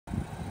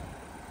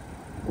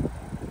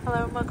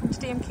Hello and welcome to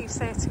DMQ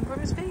Seat in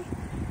Grimsby.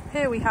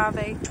 Here we have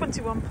a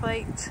 21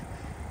 plate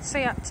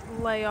Seat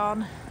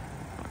Leon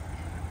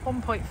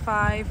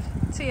 1.5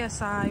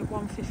 TSI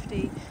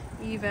 150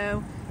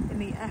 Evo in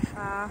the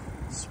FR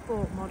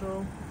Sport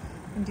model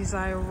in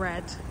Desire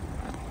Red.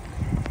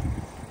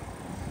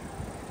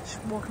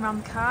 Just walking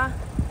around the car,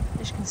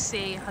 as you can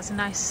see, it has a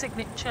nice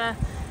signature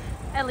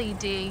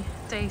LED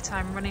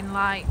daytime running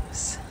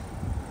lights.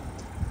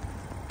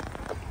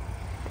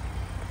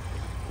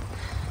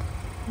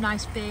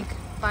 Nice big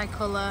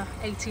bi-colour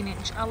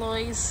 18-inch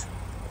alloys.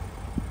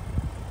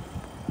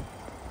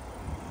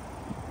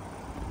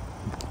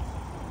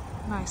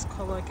 Nice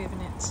colour, giving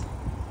it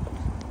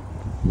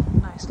a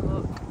nice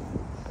look.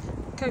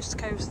 Coast to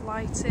coast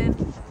lighting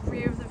at the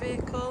rear of the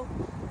vehicle.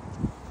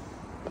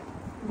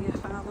 The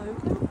FR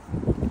logo.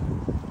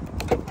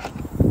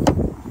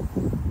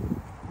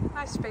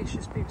 Nice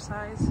spacious boot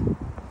size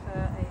for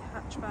a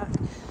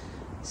hatchback.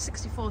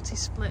 60-40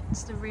 split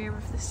to the rear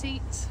of the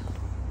seat.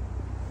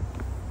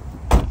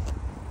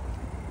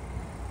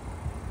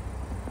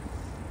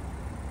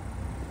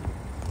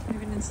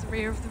 Moving into the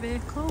rear of the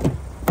vehicle.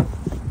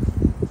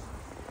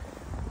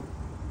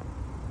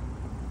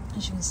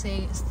 As you can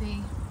see, it's the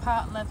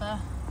part leather,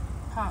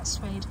 part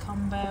suede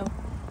combo.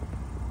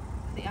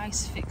 The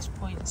ISOFIX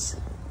points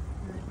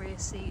in the rear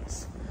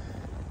seats.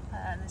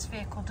 This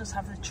vehicle does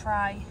have the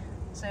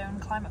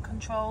tri-zone climate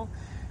control,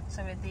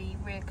 so the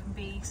rear can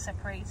be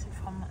separated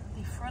from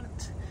the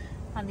front,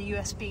 and the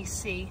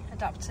USB-C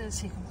adapters,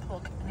 so you can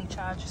plug any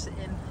chargers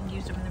in and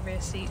use them in the rear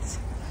seats.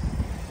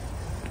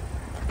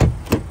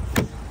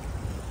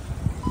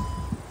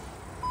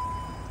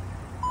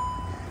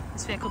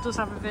 This vehicle does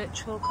have a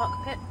virtual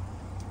cockpit,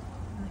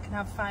 and it can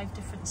have 5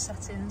 different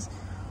settings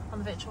on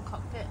the virtual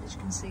cockpit. As you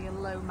can see, a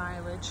low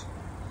mileage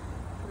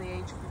for the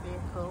age of the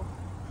vehicle.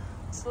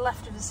 To the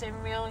left of the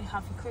steering wheel you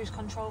have your cruise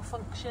control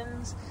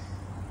functions,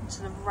 and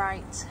to the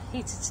right,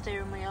 heated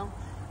steering wheel,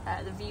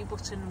 the view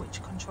button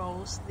which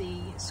controls the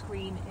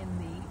screen in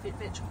the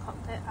virtual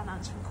cockpit, and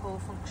answering call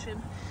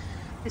function.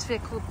 This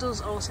vehicle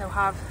does also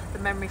have the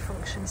memory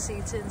function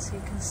seating, so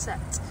you can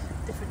set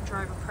different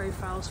driver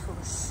profiles for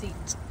the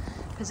seat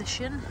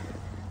position.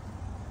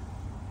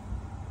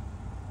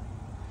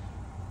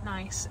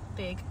 Nice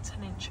big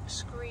 10-inch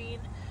screen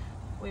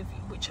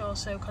which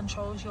also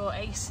controls your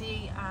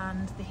AC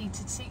and the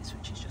heated seats,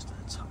 which is just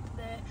at the top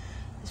there.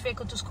 This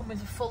vehicle does come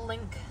with a full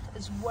link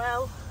as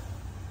well,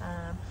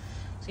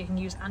 so you can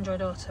use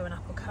Android Auto and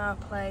Apple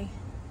CarPlay.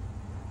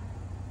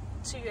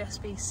 2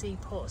 USB-C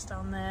ports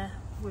down there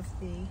with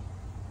the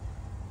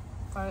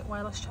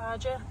wireless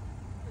charger.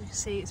 As you can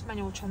see, it's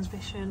manual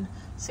transmission,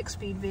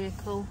 6-speed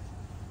vehicle,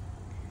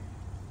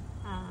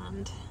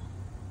 and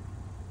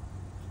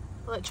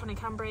electronic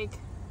handbrake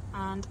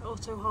and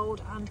auto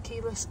hold and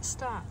keyless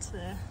start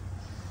there.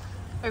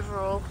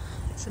 Overall,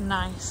 it's a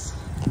nice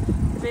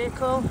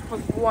vehicle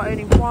with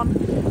only one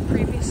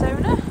previous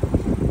owner.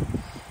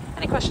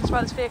 Any questions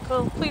about this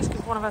vehicle, please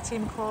give one of our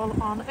team a call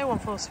on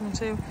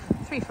 01472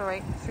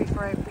 348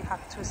 348. We'll be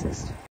happy to assist.